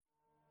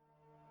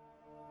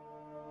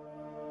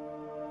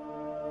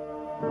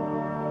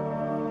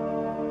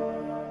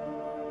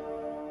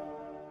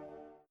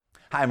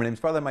Hi, my name is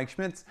Father Mike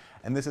Schmitz,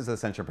 and this is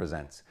Ascension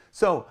Presents.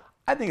 So,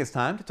 I think it's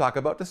time to talk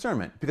about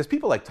discernment, because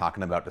people like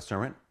talking about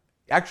discernment.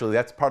 Actually,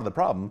 that's part of the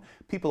problem.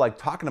 People like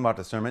talking about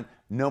discernment.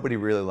 Nobody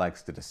really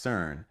likes to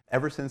discern.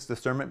 Ever since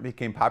discernment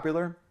became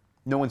popular,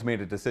 no one's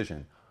made a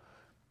decision.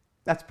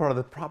 That's part of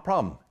the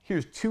problem.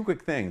 Here's two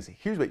quick things.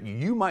 Here's what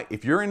you might,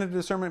 if you're in a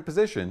discernment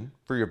position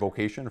for your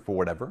vocation or for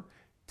whatever,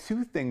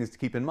 two things to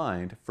keep in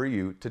mind for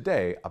you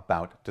today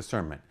about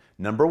discernment.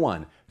 Number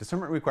one,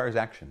 discernment requires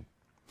action.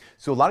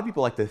 So a lot of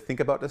people like to think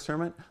about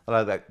discernment. A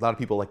lot of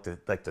people like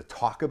to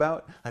talk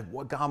about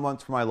what God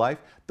wants for my life.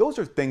 Those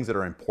are things that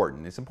are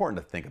important. It's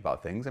important to think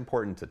about things,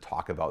 important to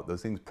talk about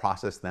those things,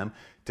 process them,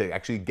 to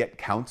actually get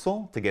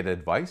counsel, to get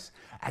advice.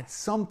 At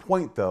some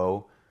point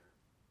though,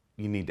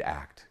 you need to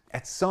act.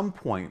 At some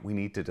point we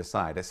need to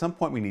decide. At some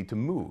point we need to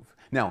move.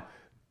 Now,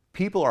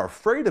 people are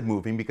afraid of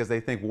moving because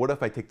they think, what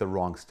if I take the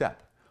wrong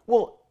step?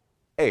 Well,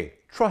 A,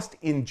 trust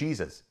in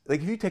Jesus.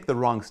 Like if you take the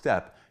wrong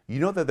step, you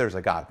know that there's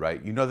a God,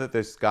 right? You know that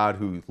there's God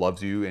who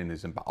loves you and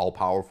is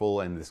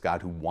all-powerful, and this God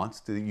who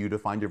wants you to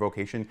find your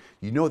vocation.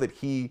 You know that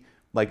He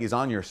is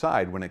on your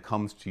side when it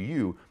comes to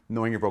you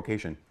knowing your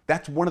vocation.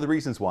 That's one of the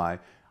reasons why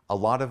a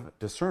lot of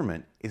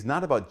discernment is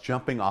not about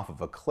jumping off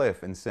of a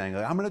cliff and saying,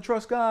 I'm going to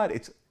trust God.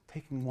 It's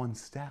taking one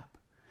step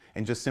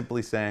and just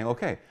simply saying,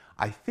 okay,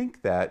 I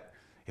think that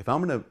if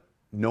I'm going to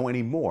know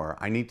any more,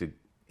 I need to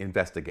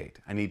investigate.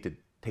 I need to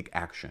take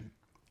action.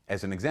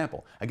 As an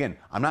example, again,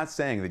 I'm not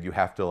saying that you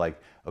have to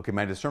okay,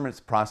 my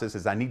discernment process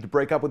is I need to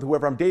break up with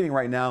whoever I'm dating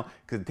right now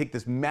because take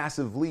this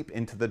massive leap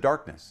into the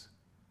darkness.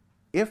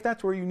 If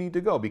that's where you need to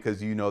go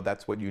because you know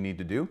that's what you need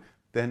to do,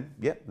 then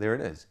yeah, there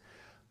it is.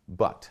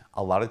 But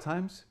a lot of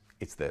times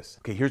it's this.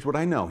 Okay, here's what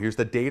I know. Here's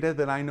the data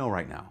that I know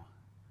right now.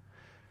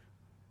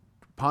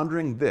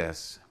 Pondering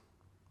this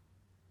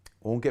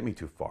won't get me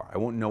too far. I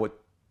won't know what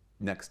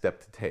next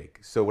step to take.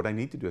 So what I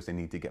need to do is I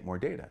need to get more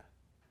data.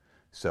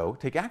 So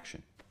take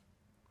action.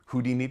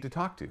 Who do you need to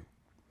talk to?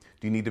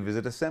 Do you need to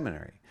visit a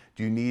seminary?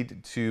 Do you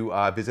need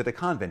to visit a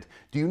convent?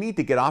 Do you need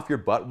to get off your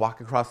butt, walk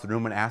across the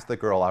room and ask the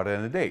girl out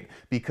on a date?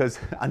 Because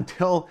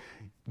until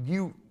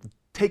you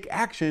take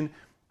action,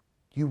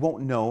 you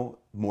won't know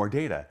more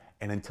data.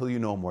 And until you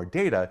know more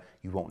data,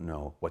 you won't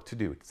know what to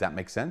do. Does that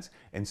make sense?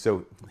 And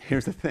so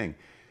here's the thing.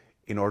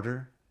 In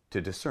order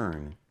to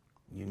discern,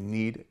 you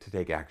need to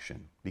take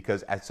action,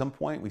 because at some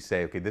point we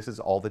say, okay, this is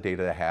all the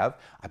data I have.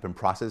 I've been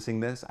processing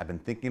this. I've been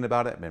thinking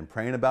about it. I've been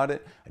praying about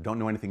it. I don't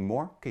know anything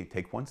more. Okay,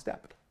 take one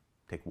step.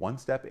 Take one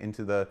step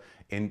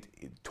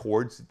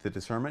towards the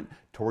discernment,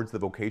 towards the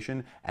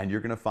vocation, and you're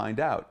going to find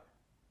out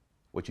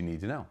what you need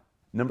to know.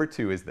 Number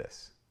two is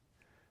this.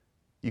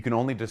 You can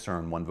only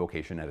discern one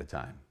vocation at a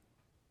time.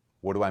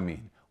 What do I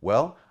mean?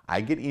 Well,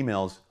 I get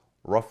emails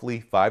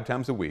roughly 5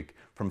 times a week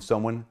from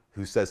someone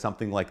who says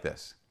something like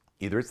this.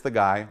 Either it's the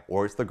guy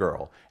or it's the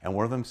girl, and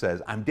one of them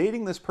says, I'm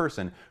dating this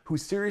person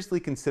who's seriously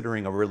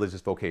considering a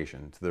religious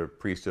vocation, to the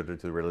priesthood or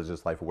to the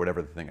religious life or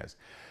whatever the thing is.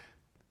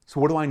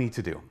 So what do I need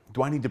to do?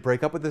 Do I need to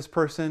break up with this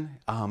person?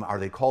 Are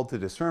they called to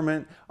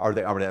discernment? Are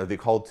they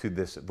called to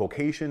this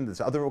vocation,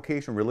 this other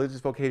vocation, religious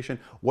vocation?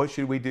 What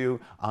should we do?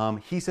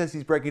 He says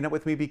he's breaking up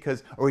with me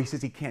or he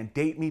says he can't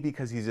date me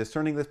because he's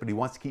discerning this, but he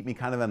wants to keep me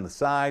kind of on the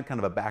side, kind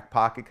of a back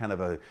pocket, kind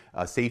of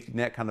a safety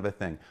net kind of a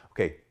thing.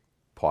 Okay,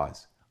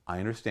 pause. I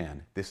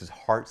understand this is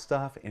heart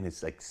stuff and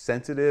it's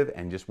sensitive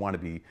and just want to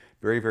be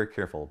very, very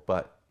careful.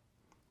 But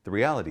the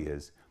reality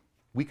is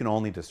we can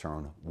only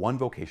discern one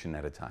vocation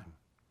at a time.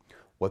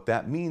 What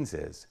that means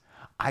is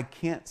I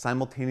can't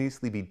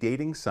simultaneously be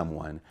dating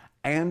someone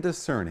and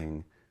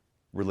discerning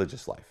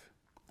religious life.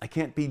 I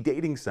can't be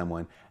dating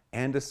someone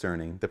and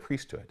discerning the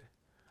priesthood.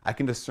 I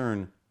can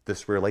discern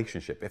this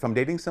relationship. If I'm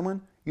dating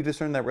someone, you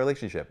discern that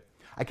relationship.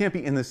 I can't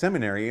be in the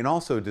seminary and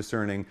also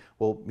discerning,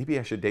 well, maybe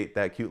I should date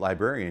that cute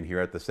librarian here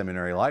at the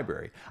seminary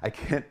library. I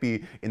can't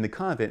be in the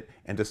convent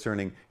and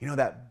discerning,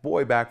 that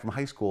boy back from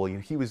high school,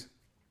 maybe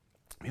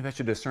I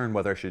should discern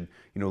whether I should,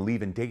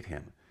 leave and date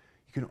him.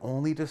 You can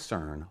only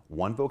discern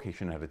one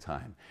vocation at a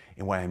time.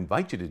 And what I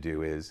invite you to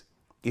do is,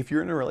 if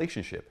you're in a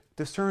relationship,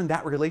 discern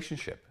that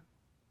relationship.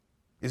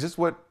 Is this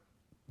what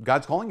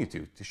God's calling you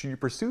to? Should you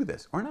pursue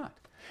this or not?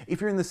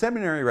 If you're in the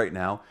seminary right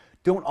now,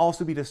 don't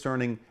also be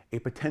discerning a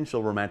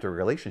potential romantic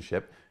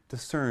relationship.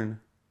 Discern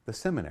the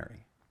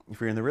seminary.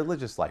 If you're in the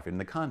religious life, in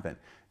the convent,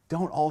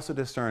 don't also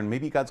discern,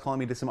 maybe God's calling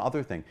me to some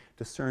other thing.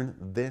 Discern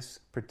this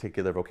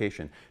particular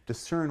vocation.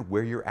 Discern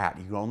where you're at.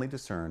 You can only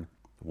discern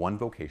one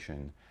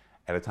vocation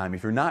at a time.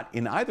 If you're not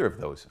in either of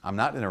those, I'm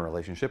not in a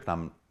relationship, and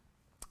I'm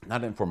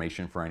not in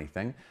formation for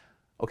anything.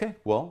 Okay,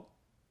 well,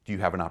 do you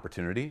have an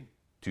opportunity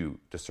to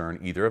discern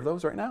either of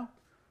those right now?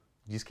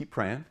 You just keep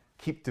praying.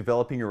 Keep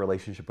developing your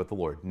relationship with the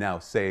Lord. Now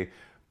say,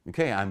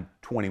 okay, I'm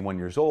 21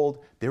 years old.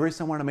 There is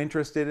someone I'm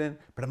interested in,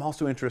 but I'm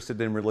also interested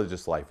in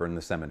religious life or in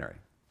the seminary.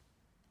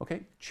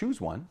 Okay,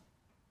 choose one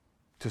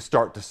to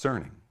start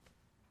discerning.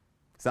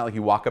 It's not like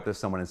you walk up to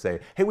someone and say,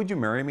 hey, would you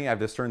marry me? I've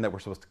discerned that we're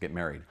supposed to get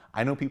married.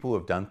 I know people who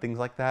have done things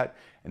like that,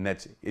 and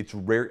that's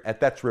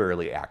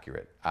rarely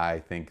accurate. I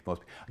think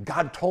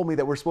God told me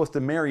that we're supposed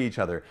to marry each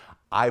other.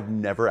 I've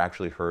never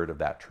actually heard of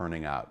that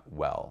turning out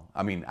well.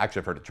 I mean, actually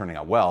I've heard it turning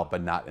out well,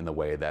 but not in the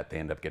way that they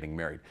end up getting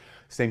married.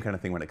 Same kind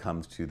of thing when it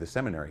comes to the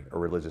seminary or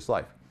religious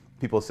life.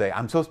 People say,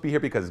 I'm supposed to be here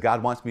because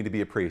God wants me to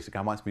be a priest.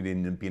 God wants me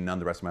to be a nun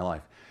the rest of my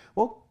life.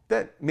 Well,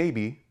 that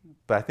maybe,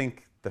 but I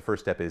think the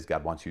first step is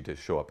God wants you to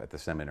show up at the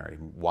seminary.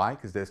 Why?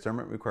 Because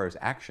discernment requires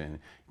action.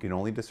 You can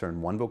only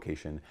discern one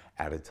vocation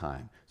at a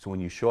time. So when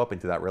you show up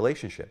into that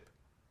relationship,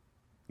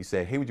 you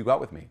say, hey, would you go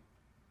out with me?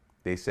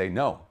 They say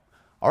no.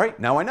 All right,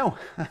 now I know.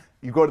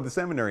 You go to the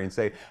seminary and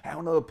say, hey, I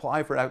want to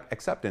apply for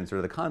acceptance,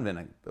 or the convent,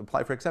 I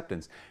apply for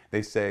acceptance.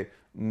 They say,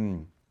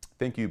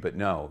 thank you, but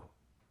no.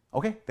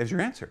 Okay, there's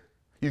your answer.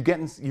 You've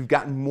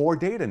gotten more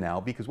data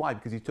now, because why?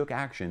 Because you took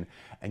action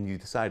and you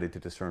decided to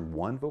discern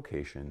one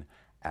vocation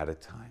at a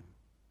time.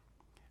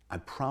 I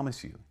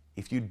promise you,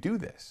 if you do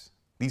this,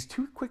 these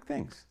two quick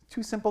things,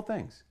 two simple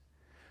things.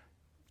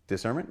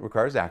 Discernment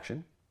requires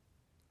action.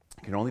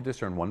 You can only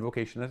discern one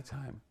vocation at a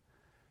time.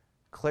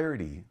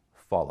 Clarity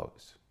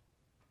follows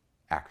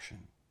action.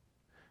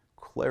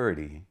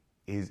 Clarity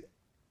is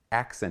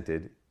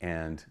accented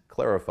and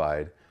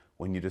clarified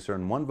when you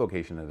discern one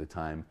vocation at a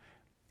time,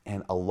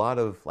 and a lot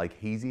of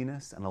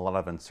haziness and a lot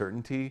of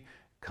uncertainty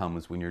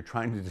comes when you're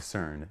trying to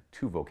discern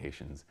two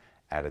vocations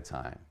at a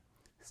time.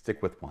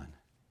 Stick with one.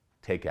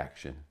 Take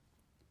action.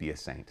 Be a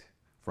saint.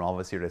 From all of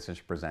us here at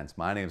Discernment Presents,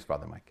 my name is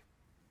Father Mike.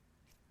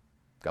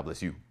 God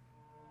bless you.